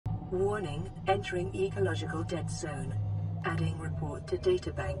Warning, entering ecological dead zone. Adding report to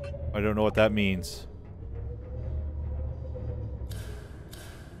databank. I don't know what that means.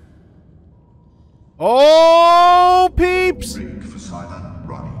 Oh, peeps! Rig for silent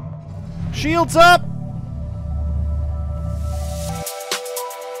running. Shields up!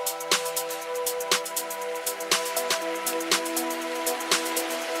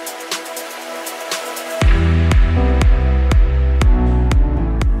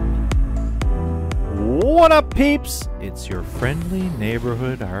 What up, peeps? It's your friendly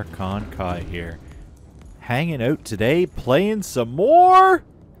neighborhood Archon Kai here. Hanging out today, playing some more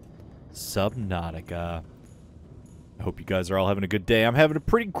Subnautica. I hope you guys are all having a good day. I'm having a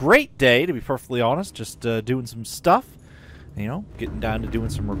pretty great day, to be perfectly honest. Just doing some stuff. You know, getting down to doing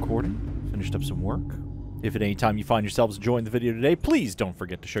some recording. Finished up some work. If at any time you find yourselves enjoying the video today, please don't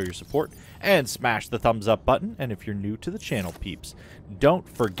forget to show your support and smash the thumbs up button. And if you're new to the channel, peeps, don't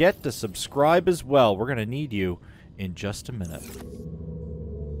forget to subscribe as well. We're going to need you in just a minute.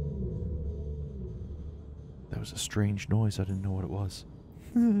 That was a strange noise. I didn't know what it was.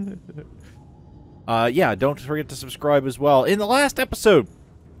 Yeah, don't forget to subscribe as well. In the last episode,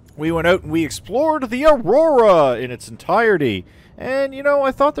 we went out and we explored the Aurora in its entirety. And, you know,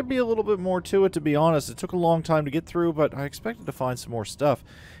 I thought there'd be a little bit more to it, to be honest. It took a long time to get through, but I expected to find some more stuff.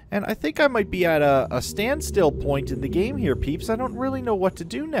 And I think I might be at a standstill point in the game here, peeps. I don't really know what to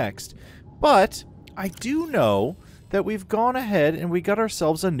do next. But I do know that we've gone ahead and we got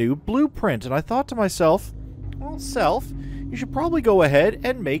ourselves a new blueprint. And I thought to myself, well, Self, you should probably go ahead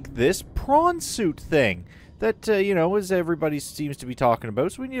and make this prawn suit thing. That, you know, as everybody seems to be talking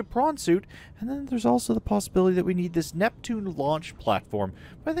about. So we need a prawn suit, and then there's also the possibility that we need this Neptune launch platform.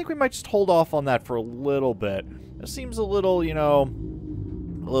 But I think we might just hold off on that for a little bit. It seems a little, you know,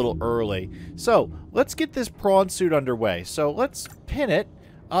 a little early. So, let's get this prawn suit underway. So, let's pin it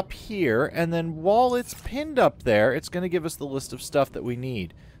up here, and then while it's pinned up there, it's going to give us the list of stuff that we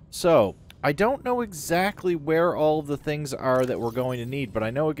need. So, I don't know exactly where all of the things are that we're going to need, but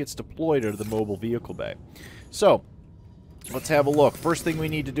I know it gets deployed out of the mobile vehicle bay. So, let's have a look. First thing we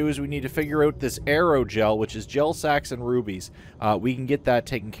need to do is we need to figure out this aerogel, which is gel sacks and rubies. We can get that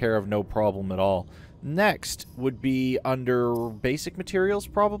taken care of, no problem at all. Next would be under basic materials,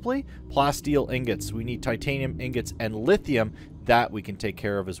 probably. Plasteel ingots. We need titanium ingots and lithium. That we can take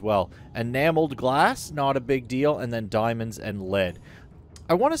care of as well. Enameled glass, not a big deal. And then diamonds and lead.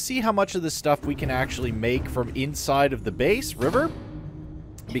 I want to see how much of this stuff we can actually make from inside of the base river,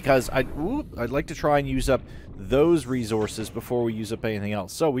 because I'd like to try and use up those resources before we use up anything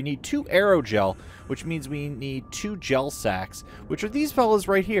else. So we need 2 aerogel, which means we need 2 gel sacks, which are these fellas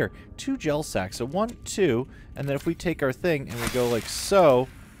right here. 2 gel sacks. So 1, 2, and then if we take our thing and we go like so.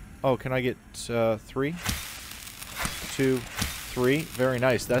 Oh, can I get 3? 2, 3. Very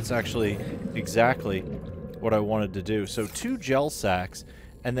nice. That's actually exactly what I wanted to do. So 2 gel sacks.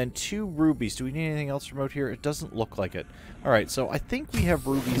 And then 2 rubies. Do we need anything else from out here? It doesn't look like it. Alright, so I think we have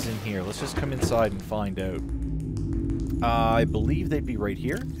rubies in here. Let's just come inside and find out. I believe they'd be right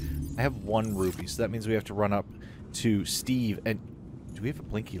here. I have 1 ruby, so that means we have to run up to Steve. And do we have a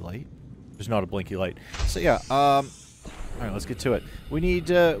blinky light? There's not a blinky light. So yeah, alright, let's get to it. We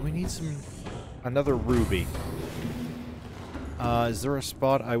need another ruby. Is there a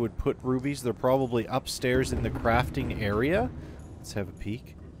spot I would put rubies? They're probably upstairs in the crafting area. Let's have a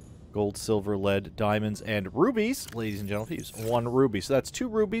peek. Gold, silver, lead, diamonds, and rubies. Ladies and gentlemen, use 1 ruby. So that's 2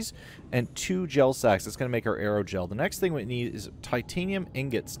 rubies and 2 gel sacks. That's going to make our aerogel. The next thing we need is titanium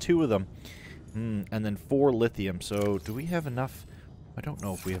ingots, 2 of them. And then 4 lithium. So do we have enough? I don't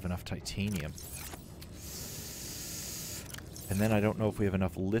know if we have enough titanium. And then I don't know if we have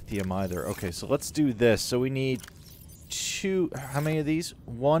enough lithium either. Okay, so let's do this. So we need 2, how many of these?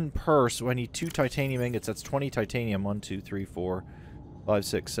 1 per, so I need 2 titanium ingots. That's 20 titanium. 1, 2, 3, 4, 5,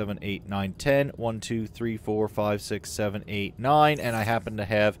 6, 7, 8, 9, 10. 1, 2, 3, 4, 5, 6, 7, 8, 9. And I happen to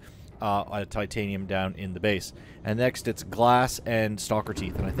have a titanium down in the base. And next it's glass and stalker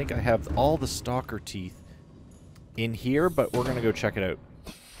teeth. And I think I have all the stalker teeth in here, but we're going to go check it out.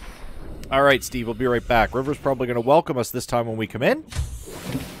 Alright, Steve, we'll be right back. River's probably going to welcome us this time when we come in.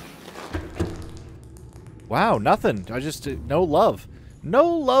 Wow, nothing. I just, no love. No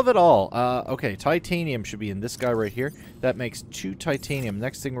love at all. Okay, titanium should be in this guy right here. That makes 2 titanium.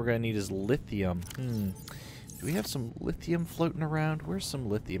 Next thing we're going to need is lithium. Do we have some lithium floating around? Where's some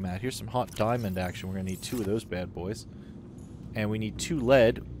lithium at? Here's some hot diamond action. We're going to need 2 of those bad boys. And we need 2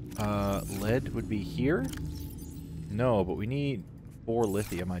 lead. Lead would be here? No, but we need 4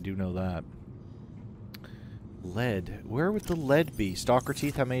 lithium. I do know that. Lead. Where would the lead be? Stalker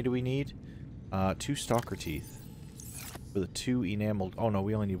teeth, how many do we need? 2 stalker teeth. With a 2 enameled... Oh, no,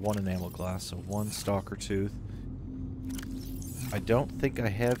 we only need 1 enameled glass, so 1 stalker tooth. I don't think I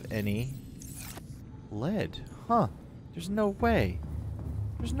have any lead. Huh. There's no way.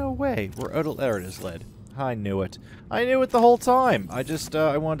 There's no way. We're out of... There it is, lead. I knew it. I knew it the whole time. I just,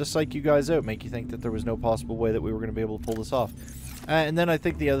 I wanted to psych you guys out, make you think that there was no possible way that we were going to be able to pull this off. And then I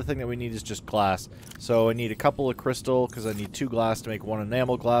think the other thing that we need is just glass. So I need a couple of crystal, because I need 2 glass to make 1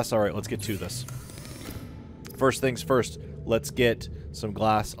 enameled glass. Alright, let's get to this. First things first, let's get some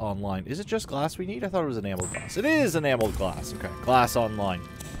glass online. Is it just glass we need? I thought it was enameled glass. It is enameled glass. Okay, glass online.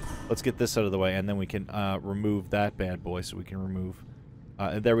 Let's get this out of the way, and then we can remove that bad boy, so we can remove...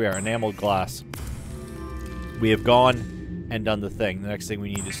 there we are, enameled glass. We have gone and done the thing. The next thing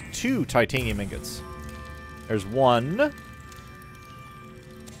we need is 2 titanium ingots. There's 1.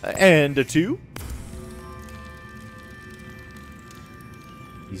 And a 2.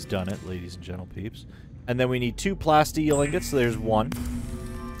 He's done it, ladies and gentle peeps. And then we need 2 plasteel ingots, so there's 1.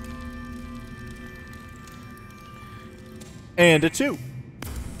 And a 2.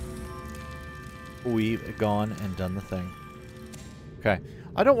 We've gone and done the thing. Okay.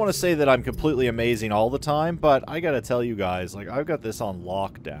 I don't want to say that I'm completely amazing all the time, but I gotta tell you guys, like, I've got this on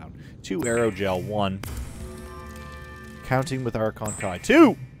lockdown. 2 aerogel, 1. Counting with Archon Kai.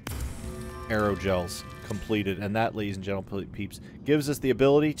 2 aerogels completed, and that, ladies and gentlemen peeps, gives us the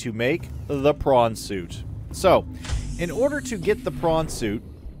ability to make the prawn suit. So, in order to get the prawn suit,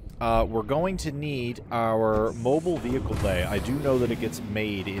 we're going to need our mobile vehicle bay. I do know that it gets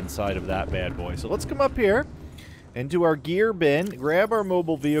made inside of that bad boy. So let's come up here into our gear bin, grab our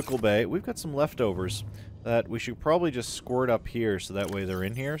mobile vehicle bay. We've got some leftovers that we should probably just squirt up here so that way they're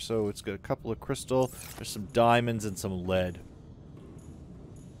in here. So it's got a couple of crystal, there's some diamonds and some lead.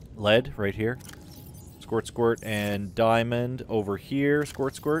 Lead right here. Squirt, squirt, and diamond over here.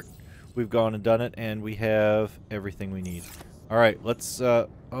 Squirt, squirt. We've gone and done it, and we have everything we need. Alright, let's, oh,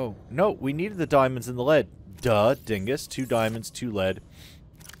 no, we needed the diamonds and the lead. Duh, dingus. 2 diamonds, 2 lead.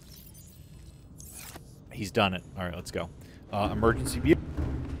 He's done it. Alright, let's go. Emergency view.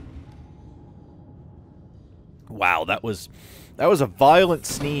 Wow, that was a violent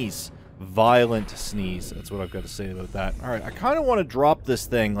sneeze. Violent sneeze. That's what I've got to say about that. Alright, I kind of want to drop this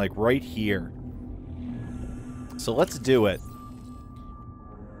thing, like, right here. So let's do it.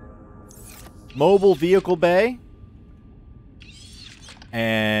 Mobile vehicle bay.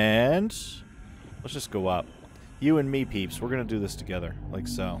 And let's just go up. You and me, peeps. We're going to do this together, like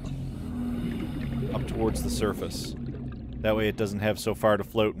so. Up towards the surface. That way it doesn't have so far to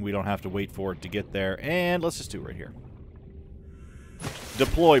float and we don't have to wait for it to get there. And let's just do it right here.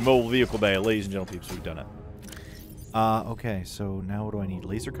 Deploy mobile vehicle bay. Ladies and gentlemen, peeps, we've done it. Okay, so now what do I need?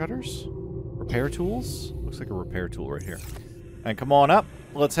 Laser cutters? Repair tools? Looks like a repair tool right here. And come on up.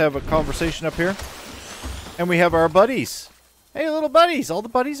 Let's have a conversation up here. And we have our buddies. Hey, little buddies. All the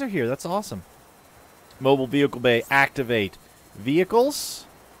buddies are here. That's awesome. Mobile vehicle bay. Activate. Vehicles.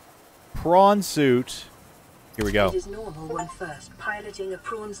 Prawn suit. Here we go. It is normal when first piloting a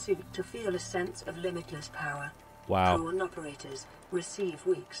prawn suit to feel a sense of limitless power. Wow. Prawn operators receive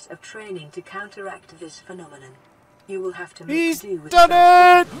weeks of training to counteract this phenomenon. You will have to make do with done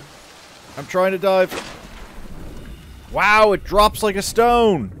it! I'm trying to dive. Wow, it drops like a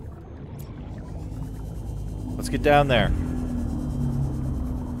stone. Let's get down there.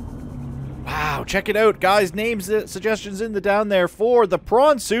 Wow, check it out, guys. Names, suggestions in the down there for the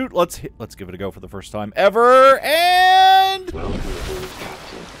prawn suit. Let's give it a go for the first time ever. And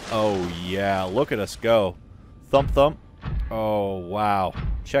oh yeah, look at us go. Thump thump. Oh wow,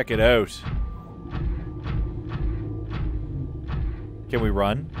 check it out. Can we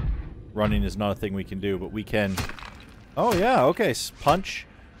run? Running is not a thing we can do, but we can. Oh yeah, okay. Punch,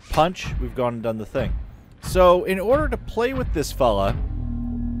 punch. We've gone and done the thing. So in order to play with this fella.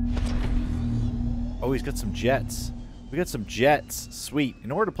 Oh, he's got some jets. We got some jets. Sweet.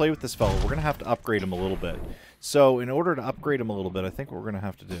 In order to play with this fellow, we're going to have to upgrade him a little bit. So, in order to upgrade him a little bit, I think what we're going to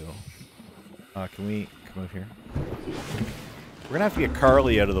have to do... can we come over here? We're going to have to get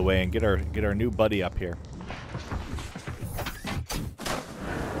Carly out of the way and get our new buddy up here.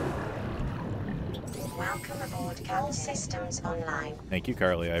 Welcome aboard. Cal systems online. Thank you,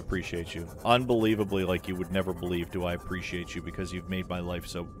 Carly. I appreciate you. Unbelievably, like you would never believe, do I appreciate you because you've made my life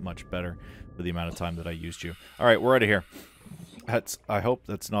so much better for the amount of time that I used you. Alright, we're out of here. I hope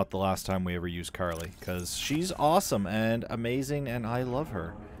that's not the last time we ever use Carly, because she's awesome and amazing, and I love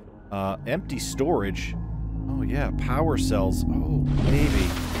her. Empty storage. Oh, yeah. Power cells. Oh, baby.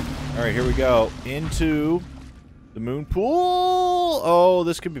 Alright, here we go. Into the moon pool. Oh,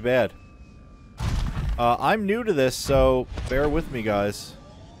 this could be bad. I'm new to this, so bear with me, guys.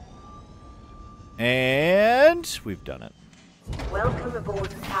 And we've done it. Welcome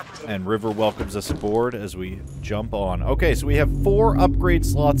aboard, Captain. And River welcomes us aboard as we jump on. Okay, so we have 4 upgrade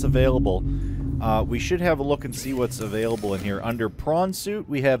slots available. We should have a look and see what's available in here. Under Prawn Suit,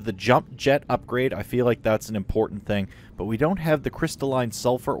 we have the Jump Jet upgrade. I feel like that's an important thing. But we don't have the Crystalline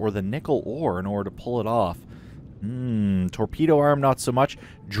Sulfur or the Nickel Ore in order to pull it off. Torpedo Arm, not so much.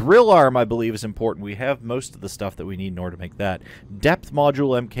 Drill Arm, I believe, is important. We have most of the stuff that we need in order to make that. Depth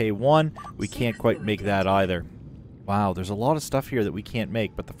Module MK1, we can't quite make that either. Wow, there's a lot of stuff here that we can't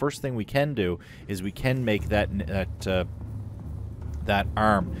make, but the first thing we can do is we can make that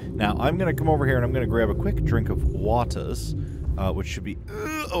arm. Now, I'm going to come over here and I'm going to grab a quick drink of waters, which should be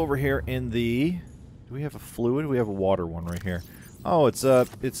over here in the... Do we have a fluid? We have a water one right here. Oh, it's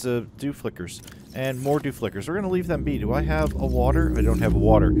dew flickers. And more dew flickers. We're going to leave them be. Do I have a water? I don't have a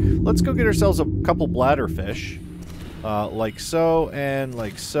water. Let's go get ourselves a couple bladder fish. Like so, and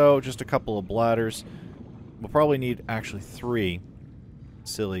like so. Just a couple of bladders. We'll probably need, actually, 3.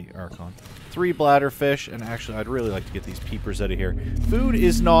 Silly Archon. 3 bladder fish, and actually, I'd really like to get these peepers out of here. Food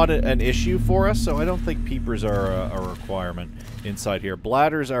is not an issue for us, so I don't think peepers are a requirement inside here.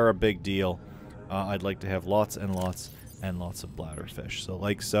 Bladders are a big deal. I'd like to have lots and lots and lots of bladder fish. So,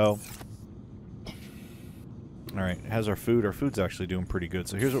 like so. Alright, how's our food? Our food's actually doing pretty good.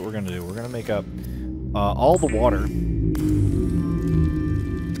 So here's what we're going to do. We're going to make up all the water.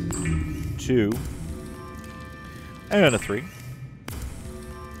 2. And a 3.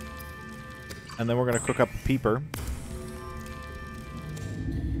 And then we're going to cook up a peeper.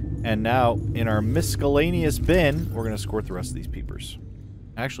 And now, in our miscellaneous bin, we're going to squirt the rest of these peepers.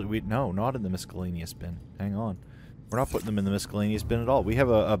 Actually, no, not in the miscellaneous bin. Hang on. We're not putting them in the miscellaneous bin at all. We have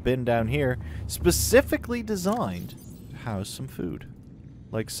a bin down here specifically designed to house some food.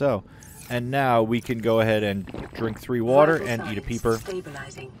 Like so. And now we can go ahead and drink 3 water and eat a peeper.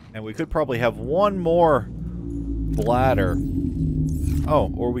 And we could probably have 1 more bladder.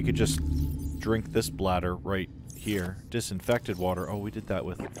 Oh, or we could just drink this bladder right here. Disinfected water. Oh, we did that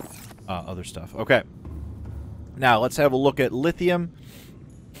with other stuff. Okay. Now, let's have a look at lithium.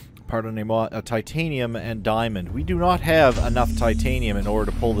 Pardon me, titanium and diamond. We do not have enough titanium in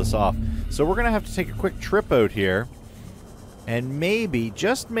order to pull this off. So we're going to have to take a quick trip out here. And maybe,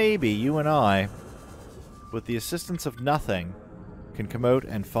 just maybe, you and I, with the assistance of nothing, can come out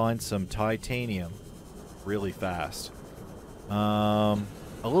and find some titanium really fast. A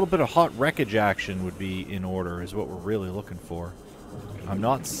little bit of hot wreckage action would be in order, is what we're really looking for. I'm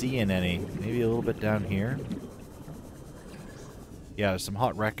not seeing any. Maybe a little bit down here. Yeah, there's some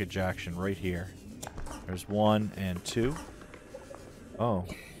hot wreckage action right here. There's 1 and 2. Oh.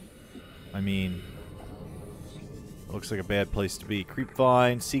 I mean, looks like a bad place to be. Creep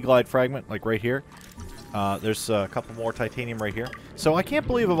vine, sea glide fragment, like right here. There's a couple more titanium right here. So I can't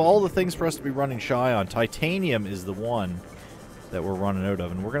believe of all the things for us to be running shy on, titanium is the one that we're running out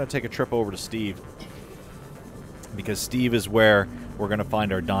of. And we're going to take a trip over to Steve. Because Steve is where we're going to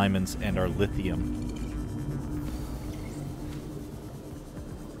find our diamonds and our lithium.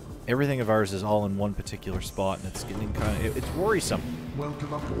 Everything of ours is all in one particular spot, and it's getting kind of... It's worrisome.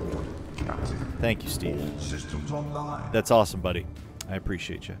 Welcome aboard, Captain. Thank you, Steve. Systems online. That's awesome, buddy. I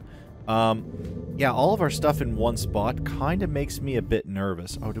appreciate you. Yeah, all of our stuff in one spot kind of makes me a bit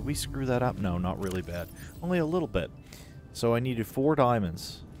nervous. Oh, did we screw that up? No, not really bad. Only a little bit. So I needed 4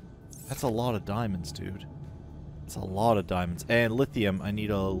 diamonds. That's a lot of diamonds, dude. That's a lot of diamonds. And lithium. I need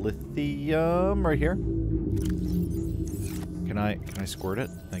a lithium right here. Can I squirt it?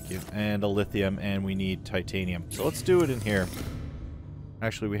 Thank you. And a lithium, and we need titanium. So let's do it in here.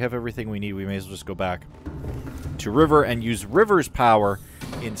 Actually, we have everything we need. We may as well just go back to River and use River's power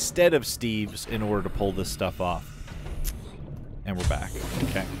instead of Steve's in order to pull this stuff off. And we're back.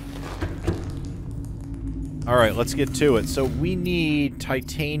 Okay. Alright, let's get to it. So we need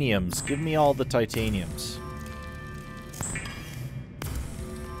titaniums. Give me all the titaniums.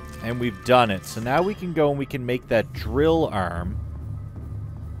 And we've done it. So now we can go and we can make that drill arm.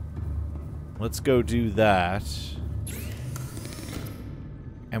 Let's go do that.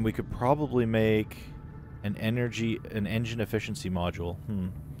 And we could probably make an engine efficiency module.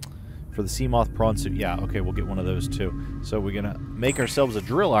 For the Seamoth Prawn Suit. Yeah, okay, we'll get one of those too. So we're going to make ourselves a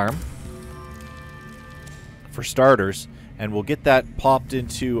drill arm. For starters. And we'll get that popped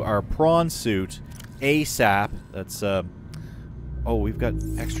into our Prawn Suit ASAP. That's, oh, we've got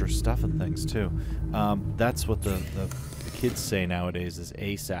extra stuff and things, too. That's what the kids say nowadays is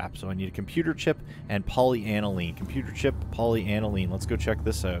ASAP. So I need a computer chip and polyaniline. Computer chip, polyaniline. Let's go check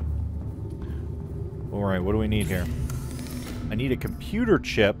this out. Alright, what do we need here? I need a computer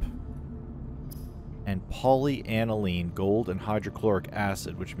chip and polyaniline, gold and hydrochloric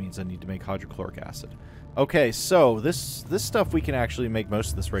acid, which means I need to make hydrochloric acid. Okay, so this stuff we can actually make most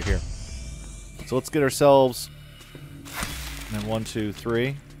of this right here. So let's get ourselves, and 1, 2,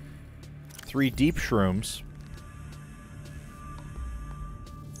 3, 3 deep shrooms,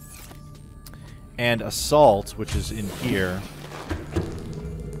 and a salt, which is in here.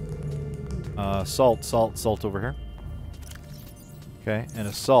 Salt over here. Okay, and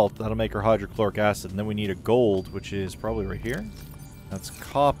a salt that'll make our hydrochloric acid, and then we need a gold, which is probably right here. That's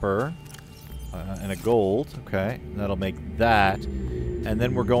copper. And a gold, okay, and that'll make that. And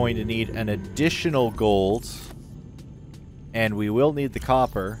then we're going to need an additional gold, and we will need the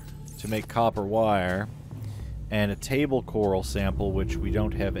copper to make copper wire, and a table coral sample, which we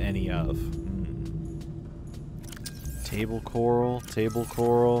don't have any of. Table coral.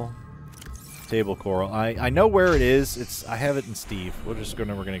 I know where it is. I have it in Steve. We're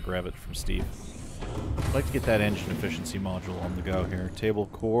gonna grab it from Steve. I'd like to get that engine efficiency module on the go here. Table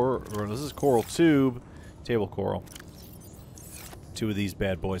core, or this is coral tube, table coral. 2 of these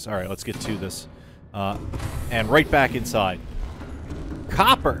bad boys. All right, let's get to this. And right back inside.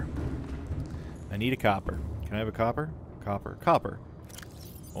 Copper! I need a copper. Can I have a copper? Copper.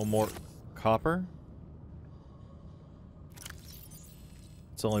 One more copper.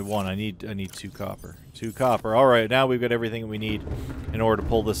 It's only 1. I need 2 copper. 2 copper. All right, now we've got everything we need in order to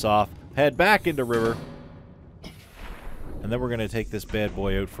pull this off. Head back into river. And then we're going to take this bad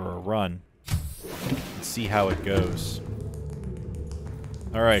boy out for a run. And see how it goes.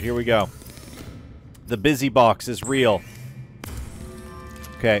 Alright, here we go. The busy box is real.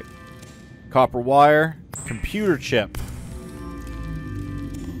 Okay. Copper wire. Computer chip.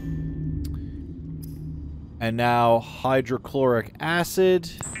 And now hydrochloric acid.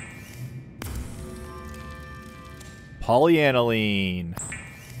 Polyaniline.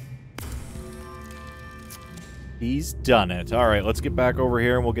 He's done it. Alright, let's get back over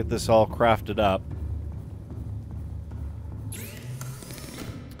here and we'll get this all crafted up.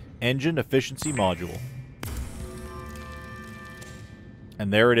 Engine efficiency module.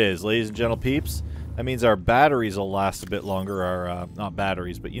 And there it is, ladies and gentle peeps. That means our batteries will last a bit longer. Our, not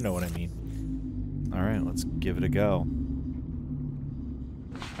batteries, but you know what I mean. Alright, let's give it a go.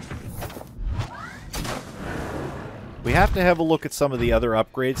 We have to have a look at some of the other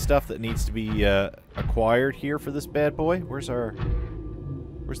upgrade stuff that needs to be acquired here for this bad boy. Where's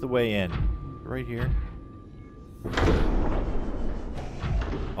the way in? Right here.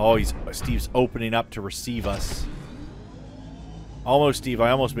 Oh, Steve's opening up to receive us. Almost, Steve.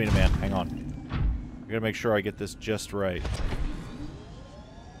 I almost made a man. Hang on. I gotta make sure I get this just right.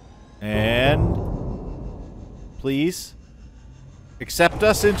 And please accept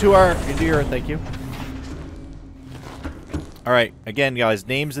us into your thank you. Alright, again guys,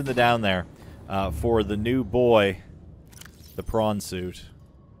 names in the down there for the new boy, the prawn suit.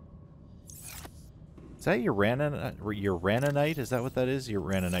 Is that Uranite? Is that what that is?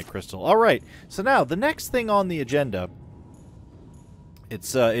 Uranite crystal. Alright, so now the next thing on the agenda, it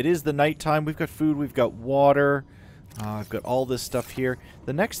is the nighttime. We've got food, we've got water, I've got all this stuff here.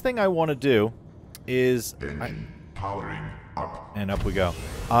 The next thing I want to do is... powering up. And up we go.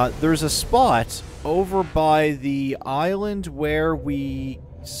 There's a spot over by the island where we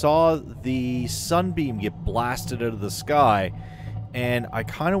saw the sunbeam get blasted out of the sky, and I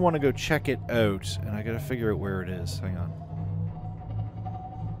kind of want to go check it out, and I gotta figure out where it is. Hang on.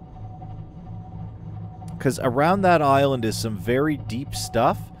 Because around that island is some very deep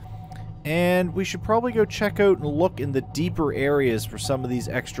stuff, and we should probably go check out and look in the deeper areas for some of these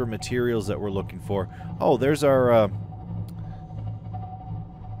extra materials that we're looking for. Oh, there's our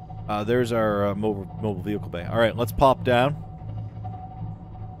mobile vehicle bay. Alright, let's pop down.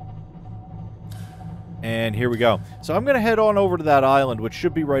 And here we go. So I'm going to head on over to that island, which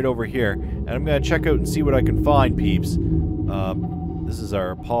should be right over here. And I'm going to check out and see what I can find, peeps. This is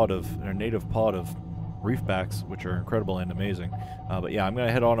our native pod of reefbacks, which are incredible and amazing. But yeah, I'm going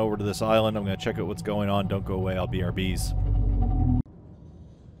to head on over to this island. I'm going to check out what's going on. Don't go away. I'll be RBs.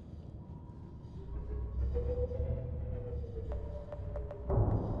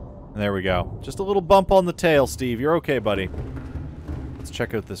 There we go. Just a little bump on the tail, Steve. You're okay, buddy. Let's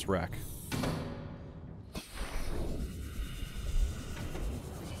check out this wreck.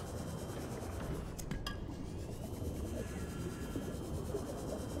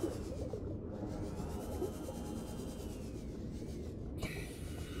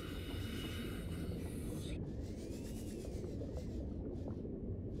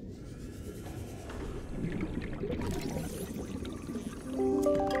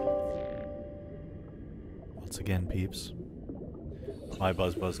 Again, peeps. My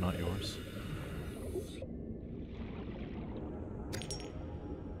buzz, not yours.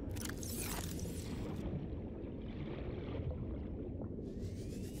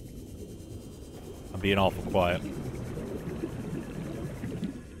 being awful quiet. And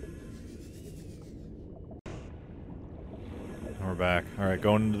we're back. Alright,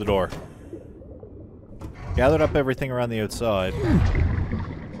 going into the door. Gathered up everything around the outside.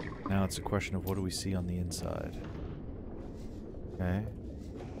 Now it's a question of what do we see on the inside. Okay.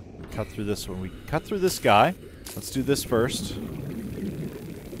 We cut through this one. We cut through this guy. Let's do this first.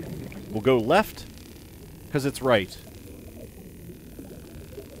 We'll go left, because it's right.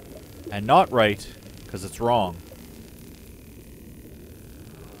 And not right, because it's wrong.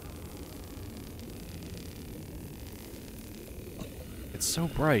 It's so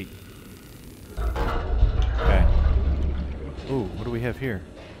bright. Okay. Ooh, what do we have here?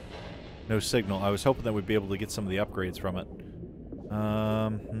 No signal. I was hoping that we'd be able to get some of the upgrades from it.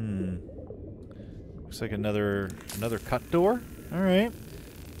 Looks like another cut door. Alright.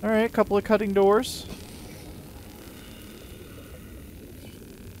 Alright, couple of cutting doors.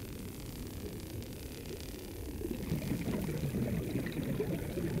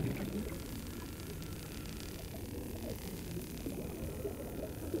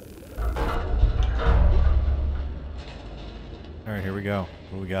 Alright, here we go.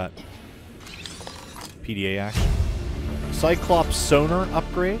 What do we got? PDA action. Cyclops sonar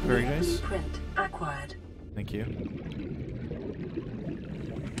upgrade. Very nice. Print acquired. Thank you.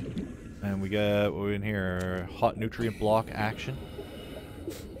 And we got, what we in here? Hot nutrient block action.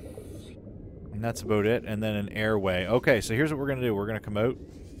 And that's about it. And then an airway. Okay, so here's what we're going to do. We're going to come out.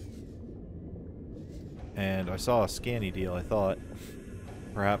 And I saw a scanny deal, I thought.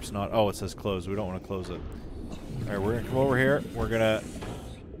 Perhaps not. Oh, it says close. We don't want to close it. Alright, we're going to come over here. We're going to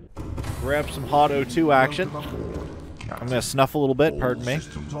grab some hot O2 action. I'm going to snuff a little bit, pardon me.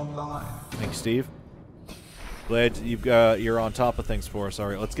 Thanks, Steve. Glad you're on top of things for us.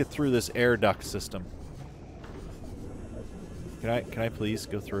 Alright, let's get through this air duct system. Can I please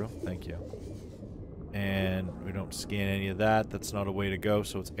go through? Thank you. And we don't scan any of that. That's not a way to go,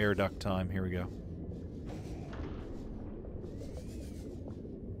 so it's air duct time. Here we go.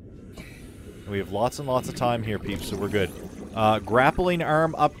 We have lots and lots of time here, peeps, so we're good. Grappling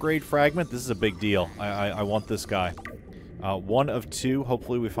arm upgrade fragment. This is a big deal. I want this guy. 1 of 2.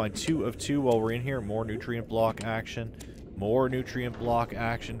 Hopefully we find 2 of 2 while we're in here. More nutrient block action. More nutrient block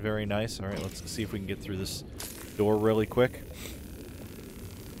action. Very nice. Alright, let's see if we can get through this door really quick.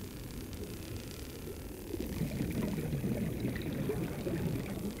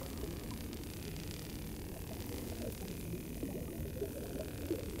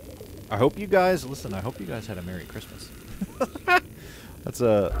 I hope you guys, listen, I hope you guys had a Merry Christmas. That's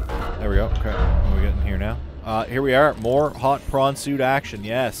a, there we go. Okay, what are we getting here now? Here we are, more hot prawn suit action,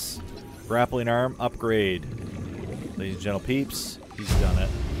 yes. Grappling arm upgrade. Ladies and gentle peeps, he's done it.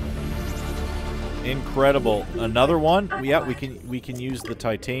 Incredible. Another one? Yeah, we can use the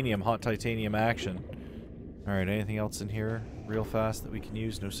titanium, hot titanium action. Alright, anything else in here real fast that we can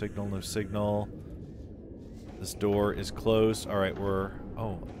use? No signal, no signal. This door is closed. Alright, we're,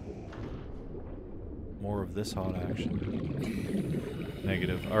 oh. More of this hot action.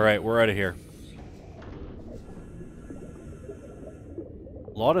 Negative. Alright, we're out of here.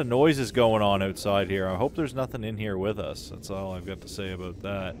 A lot of noises going on outside here. I hope there's nothing in here with us. That's all I've got to say about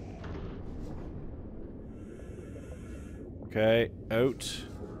that. Okay, out.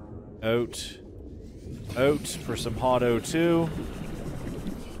 Out. Out for some hot O2.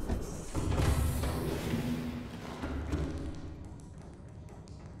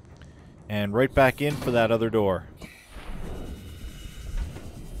 And right back in for that other door.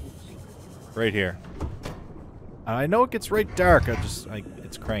 Right here. I know it gets right dark. It's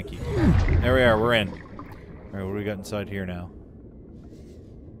cranky. There we are. We're in. Alright, what do we got inside here now?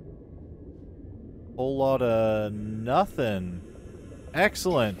 Whole lot of nothing.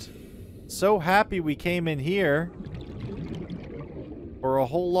 Excellent. So happy we came in here. For a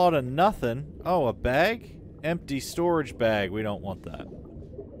whole lot of nothing. Oh, a bag? Empty storage bag. We don't want that.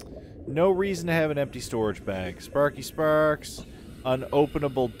 No reason to have an empty storage bag. Sparky sparks.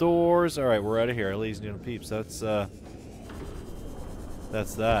 Unopenable doors. Alright, we're out of here, ladies and gentlemen peeps. That's that.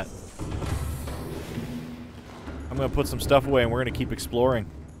 I'm gonna put some stuff away and we're gonna keep exploring.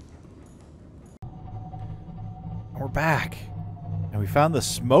 We're back. And we found the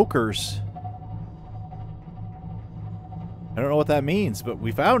smokers. I don't know what that means, but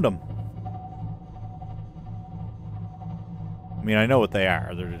we found them. I mean, I know what they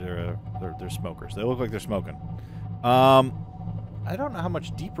are. They're smokers. They look like they're smoking. I don't know how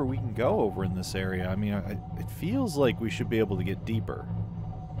much deeper we can go over in this area. I mean, it feels like we should be able to get deeper.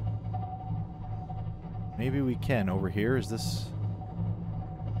 Maybe we can. Over here, is this...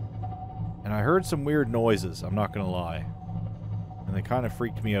 And I heard some weird noises, I'm not gonna lie. And they kind of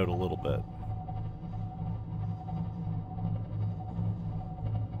freaked me out a little bit.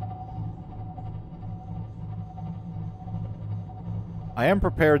 I am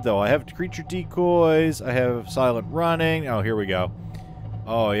prepared, though. I have creature decoys. I have silent running. Oh, here we go.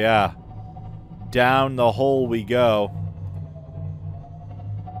 Oh, yeah. Down the hole we go.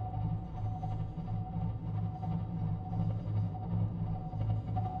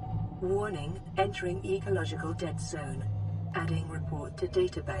 Warning, entering ecological dead zone. Adding report to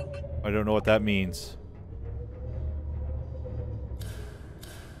databank. I don't know what that means.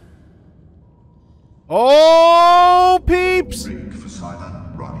 Oh, peeps! Rig for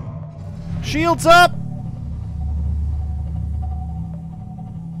silent running. Shields up!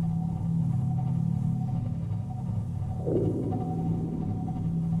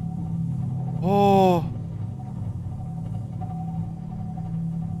 Oh.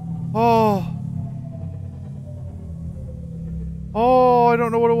 Oh. Oh, I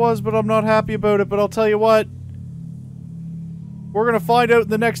don't know what it was, but I'm not happy about it. But I'll tell you what. We're going to find out in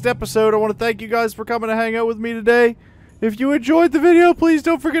the next episode. I want to thank you guys for coming to hang out with me today. If you enjoyed the video, please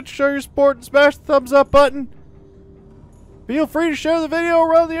don't forget to show your support and smash the thumbs up button. Feel free to share the video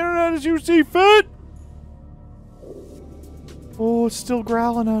around the internet as you see fit. Oh, it's still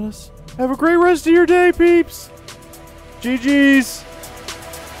growling at us. Have a great rest of your day, peeps. GG's.